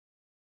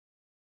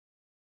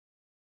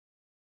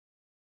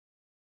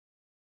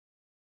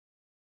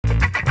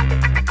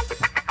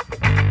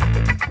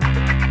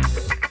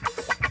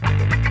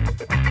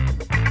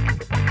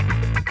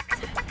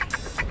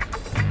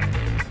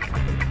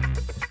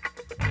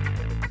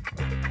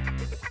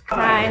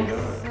fine.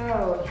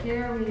 So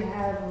here we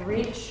have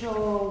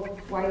Rachel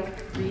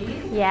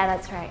White-Reed. Yeah,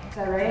 that's right. Is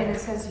that right? And it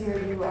says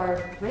here you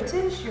are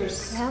British, you're a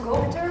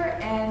sculptor,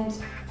 and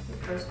the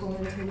first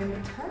woman to win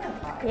the Turner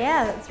Prize.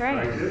 Yeah, that's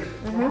right. Very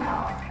good.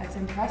 Wow, that's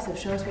impressive.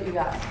 Show us what you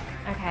got.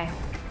 Okay.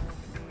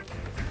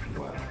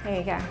 Wow. Here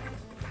you go.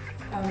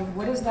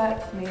 What is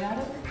that made out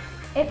of?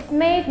 It's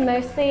made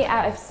mostly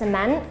out of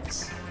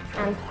cement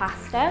and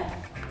plaster.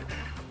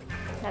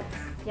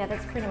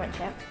 That's pretty much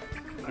it.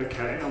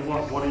 Okay, and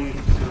what are you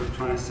sort of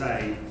trying to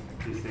say,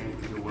 do you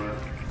think, with your work?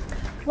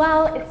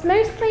 Well, it's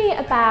mostly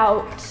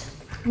about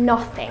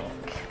nothing.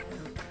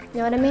 You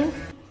know what I mean?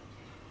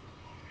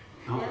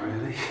 Not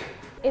really.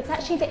 It's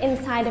actually the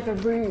inside of a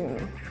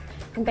room.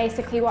 And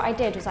basically what I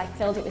did was I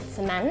filled it with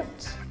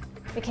cement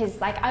because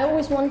like I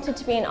always wanted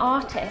to be an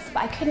artist,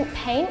 but I couldn't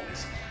paint.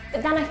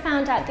 But then I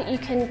found out that you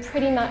can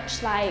pretty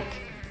much like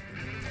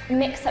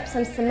mix up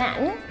some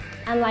cement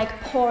and like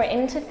pour it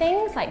into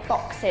things like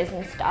boxes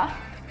and stuff.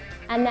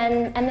 And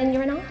then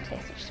you're an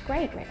artist, which is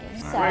great, really.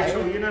 So,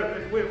 Rachel, you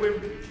know,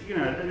 we're you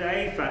know, the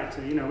A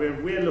Factor, you know,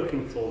 we're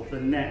looking for the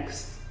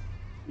next,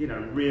 you know,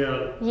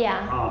 real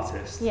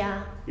artist.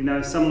 Yeah. You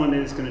know, someone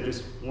who's going to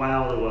just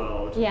wow the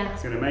world. Yeah.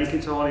 It's going to make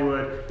it to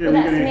Hollywood. Well, You're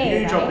that's going to me, a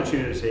huge right?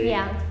 opportunity.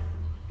 Yeah.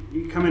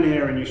 You come in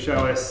here and you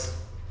show us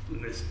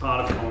this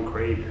part of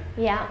concrete.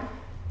 Yeah.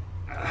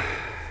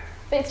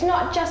 But it's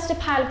not just a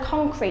pile of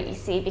concrete, you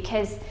see,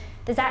 because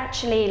there's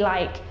actually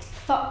like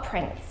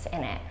footprints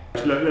in it.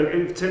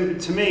 Look,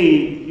 to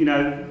me, you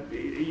know,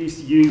 you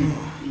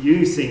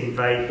seem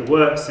vague, the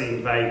work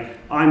seemed vague.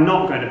 I'm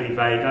not going to be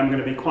vague, I'm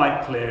going to be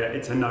quite clear.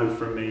 It's a no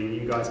from me.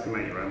 You guys can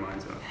make your own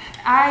minds up.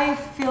 I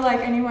feel like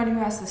anyone who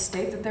has to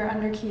state that they're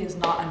underkey is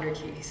not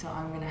underkey, so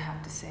I'm going to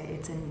have to say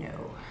it's a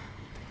no.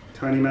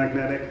 Tony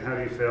Magnetic, how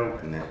do you feel?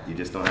 And you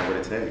just don't have what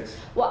it takes.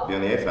 What? Be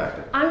on the A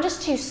Factor. I'm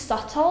just too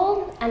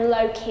subtle and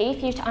low-key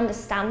for you to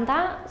understand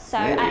that, so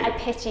I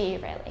pity you,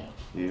 really.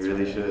 You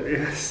really should.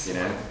 Yes. You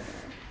know?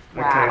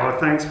 Wow. Okay, well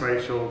thanks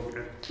Rachel.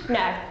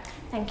 No,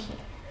 thank you.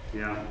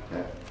 Yeah.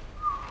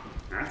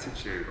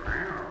 Attitude,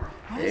 wow.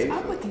 What is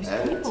up with these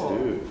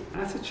people?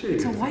 Attitude.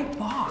 It's a white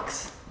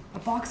box. A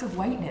box of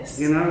whiteness.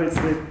 You know, it's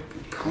the...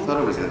 I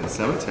thought it was in the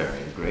cemetery,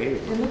 great.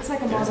 It looks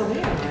like a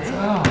mausoleum, right?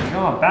 Oh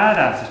God, bad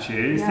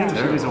attitude. Yeah.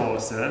 Think she was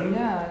awesome.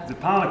 Yeah. The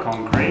pile of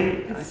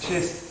concrete, it's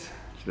just...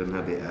 She doesn't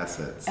have the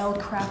assets. El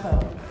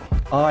Crapo.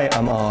 I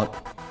am art.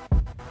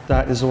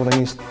 That is all that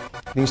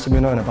needs to be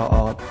known about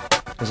art,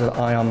 is that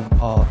I am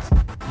art.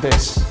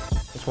 This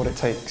is what it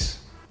takes.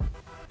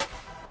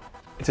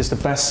 It is the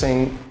best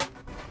thing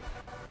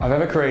I've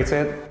ever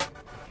created.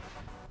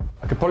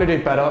 I could probably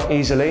do better,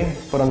 easily,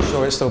 but I'm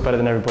sure it's still better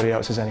than everybody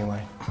else's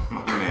anyway.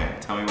 Man,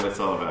 tell me what it's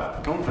all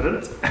about.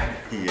 Confident.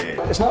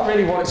 Yeah. It's not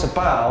really what it's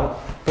about,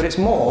 but it's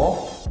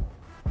more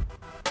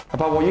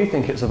about what you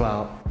think it's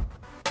about.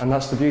 And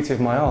that's the beauty of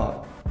my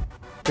art.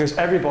 Because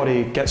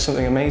everybody gets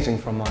something amazing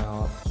from my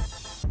art,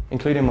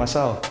 including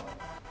myself.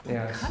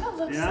 Yes. Kind of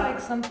looks like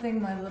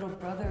something my little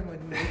brother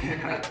would make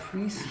in like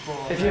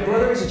preschool. If your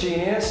brother is a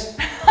genius,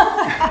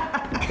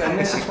 then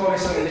this is probably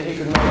something that he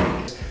could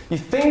make. You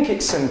think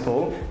it's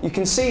simple, you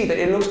can see that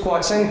it looks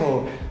quite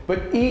simple,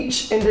 but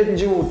each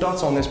individual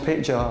dot on this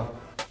picture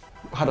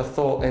had a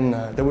thought in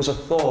there. There was a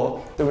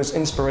thought, there was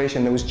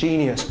inspiration, there was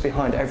genius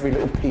behind every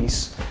little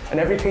piece. And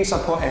every piece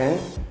I put in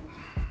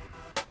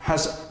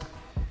has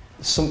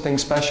something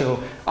special.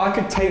 I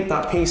could take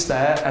that piece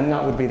there and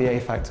that would be the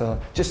A Factor.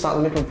 Just that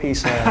little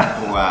piece there.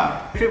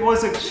 Wow. If it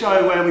was a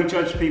show where we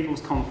judge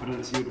people's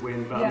confidence, you'd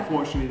win, but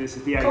unfortunately this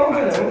is the A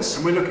Factor.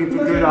 And we're looking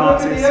for good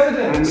artists,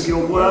 and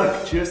your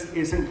work just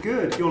isn't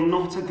good. You're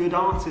not a good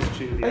artist,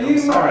 Julia. Are you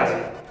sorry.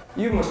 mad?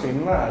 You must be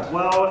mad.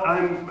 Well,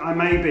 I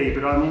may be,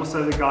 but I'm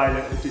also the guy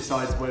that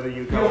decides whether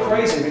you go You're on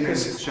crazy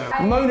this because show.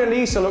 Mona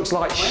Lisa looks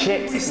like When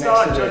shit. did we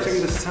start next to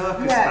judging this? the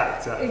circus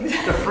factor,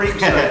 the freak show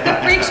The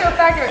factor? freak show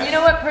factor. You know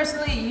what?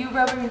 Personally, you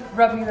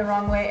rub me the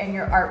wrong way, and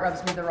your art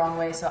rubs me the wrong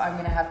way. So I'm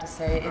gonna have to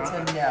say it's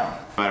a no.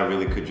 If I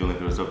really could, Julian,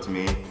 if it was up to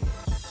me,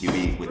 you'd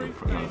be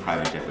on a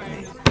private jet with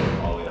me.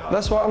 All the way out.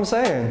 That's what I'm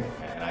saying.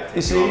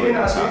 You see, you didn't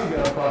ask me to be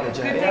on a private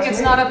jet. Good thing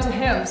it's not up to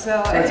him.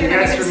 So It's a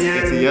yes from you.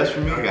 It's a yes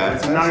from me, guys.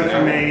 It's a no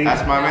from me.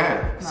 That's my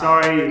man.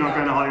 Sorry, you're not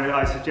going to Hollywood.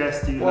 I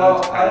suggest you Well,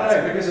 learn to I don't know,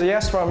 paint. because there's a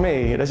yes from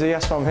me, there's a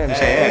yes from him.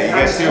 Hey, you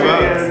got two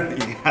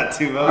votes. You got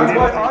two votes.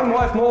 I'm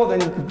worth more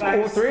than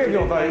all three of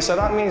your votes, so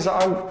that means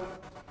that I'm...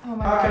 Oh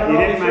my God. You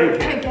didn't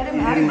make it. Get him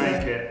You out didn't of here.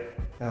 make it.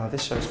 Oh,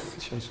 this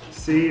show's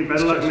See, you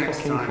better luck next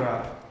fucking time.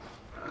 crap.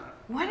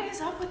 What is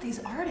up with these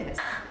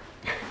artists?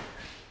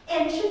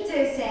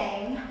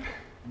 Introducing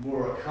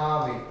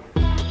Murakami.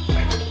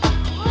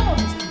 All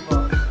these people.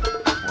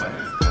 What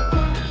is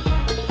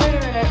that? Wait a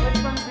minute.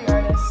 Which one's the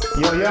artist?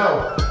 Yo,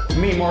 yo,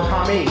 me,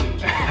 Murakami.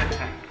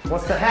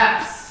 What's the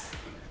haps?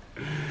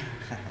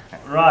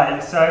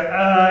 Right, so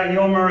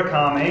you're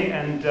Murakami,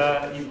 and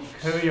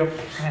who are your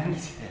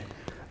friends here?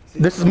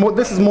 This is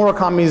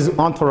Murakami's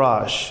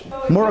entourage.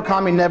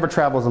 Murakami never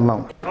travels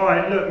alone. All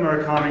right, look,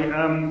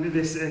 Murakami,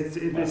 this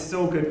is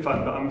all good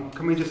fun, but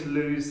can we just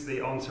lose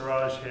the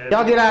entourage here?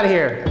 Y'all get out of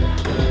here.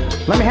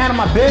 Let me handle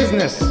my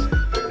business.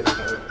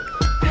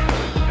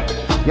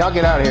 Y'all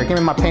get out of here. Give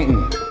me my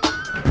painting.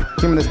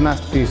 Give me this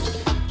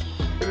masterpiece.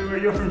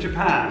 You're from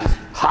Japan.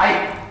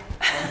 Hi.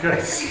 Okay,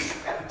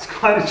 it's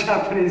quite a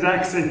Japanese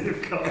accent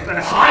you've got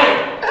there.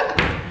 Hi.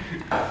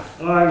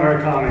 All right,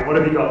 Murakami, what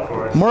have you got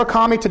for us?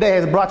 Murakami today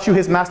has brought you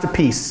his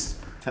masterpiece.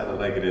 Tell it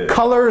like it is.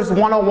 Colors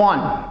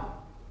 101.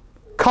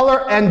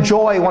 Color and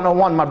Joy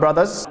 101, my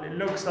brothers. It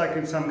looks like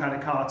it's some kind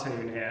of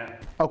cartoon here.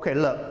 Okay,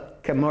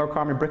 look. Can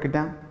Murakami break it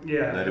down?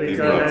 Yeah. Let it be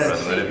broke,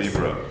 brother. Let it be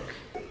broke.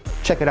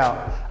 Check it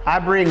out. I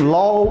bring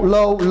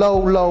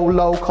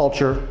low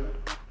culture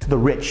to the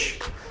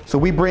rich. So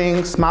we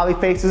bring smiley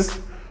faces.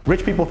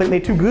 Rich people think they're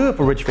too good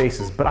for rich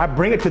faces, but I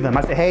bring it to them.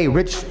 I say, hey,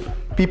 rich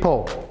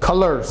people,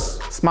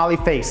 colors, smiley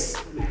face,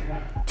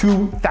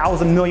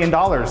 $2,000 million,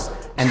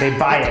 and they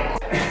buy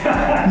it.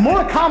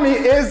 Murakami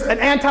is an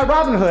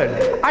anti-Robin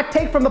Hood. I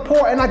take from the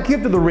poor and I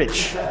give to the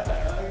rich.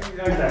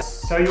 Okay.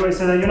 So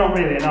you're not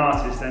really an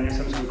artist then, you're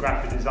some sort of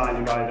graphic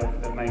designer guy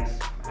that makes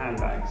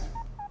handbags.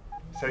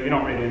 So you're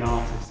not really an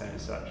artist then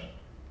as such.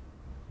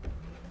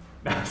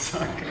 No,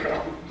 sorry.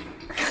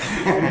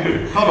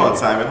 Hold on,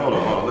 Simon. Hold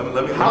on.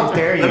 Let me. How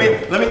dare you? Let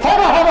me. Hold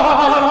on.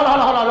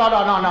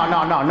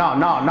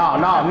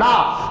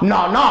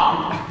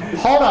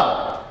 Hold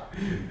up.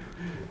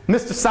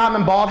 Mr.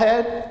 Simon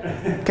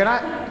Baldhead, can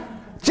I?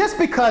 Just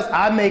because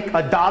I make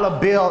a dollar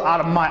bill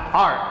out of my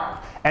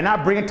art and I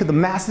bring it to the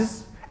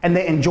masses and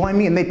they enjoy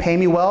me and they pay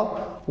me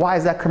well, why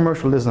is that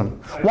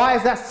commercialism? Why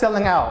is that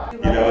selling out? You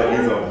know what?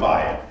 He's on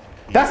fire.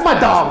 That's my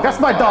dog. That's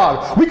my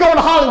dog. We going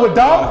to Hollywood,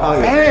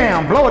 dog.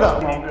 Bam, blow it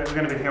up. Well, we're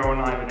going to be here all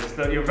night with this.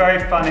 Look, you're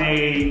very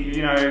funny.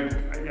 You know,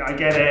 I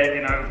get it.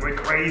 You know, we're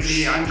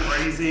crazy. I'm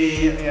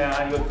crazy.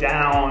 Yeah, you're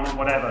down.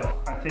 Whatever.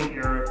 I think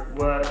your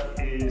work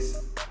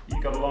is.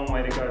 You've got a long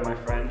way to go, my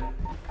friend.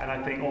 And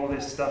I think all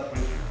this stuff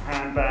with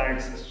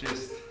handbags is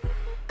just,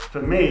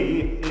 for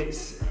me, it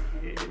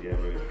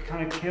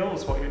kind of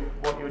kills what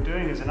you're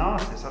doing as an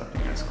artist. I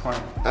think that's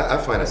quite... I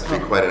find that to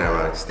be quite an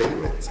ironic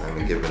statement,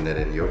 Simon, given that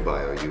in your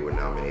bio you were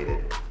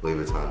nominated Louis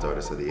Vuitton's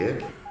Artist of the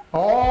Year.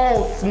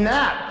 Oh,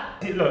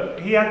 snap. Look,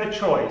 he had the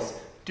choice.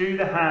 Do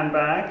the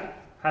handbag,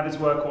 have his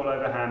work all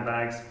over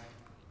handbags,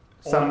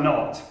 or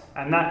not.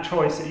 And that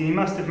choice, he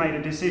must have made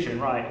a decision,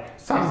 right?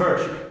 Simon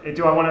Birch.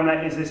 Do I want to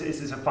make, is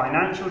this a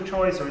financial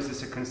choice or is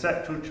this a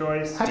conceptual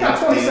choice? I got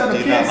 27 do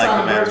you kids, not like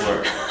Simon the man's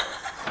Birch. work?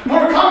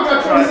 Murakami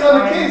got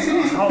 27 kids. He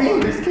needs to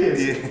feed his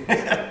kids.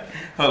 Yeah.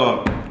 Hold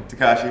on,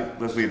 Takashi,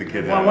 let's leave the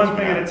kids out. One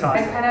thing at a I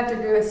time. kind of have to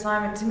agree with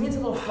Simon. To me, it's a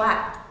little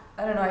flat.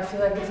 I don't know. I feel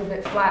like it's a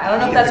bit flat. I don't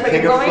know if that's what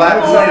you're going for.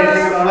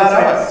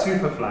 It's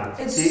super flat.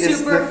 It's He is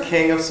super. the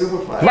king of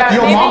superfly. Yeah,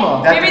 your maybe,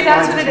 mama. maybe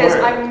that's what it is.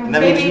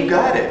 That means you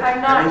got it.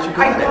 I'm That not. means you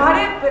I got it. got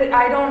it, but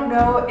I don't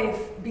know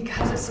if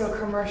because it's so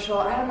commercial.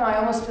 I don't know. I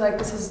almost feel like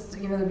this is the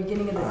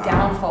beginning of the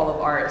downfall of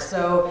art.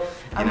 So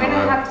I'm gonna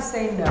have to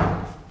say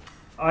no.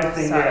 I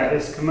think, Sorry. yeah,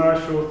 this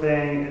commercial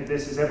thing,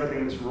 this is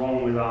everything that's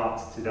wrong with art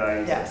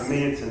today. Yes. So for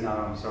me, it's a no,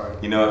 I'm sorry.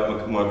 You know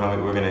what,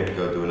 Murakami, we're gonna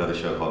go do another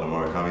show called The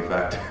Murakami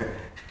Factor.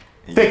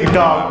 Thank you,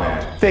 dog.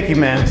 Thank you,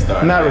 man.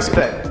 Mad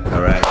respect.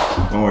 All right,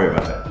 don't worry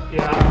about it.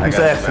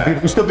 Yeah.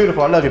 You're still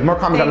beautiful. I love you.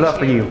 Murakami got love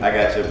for you. I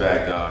got your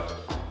back, dog.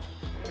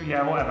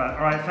 Yeah, whatever.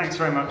 All right, thanks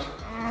very much.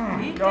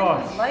 He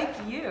God. didn't like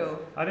you.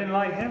 I didn't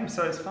like him,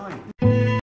 so it's fine.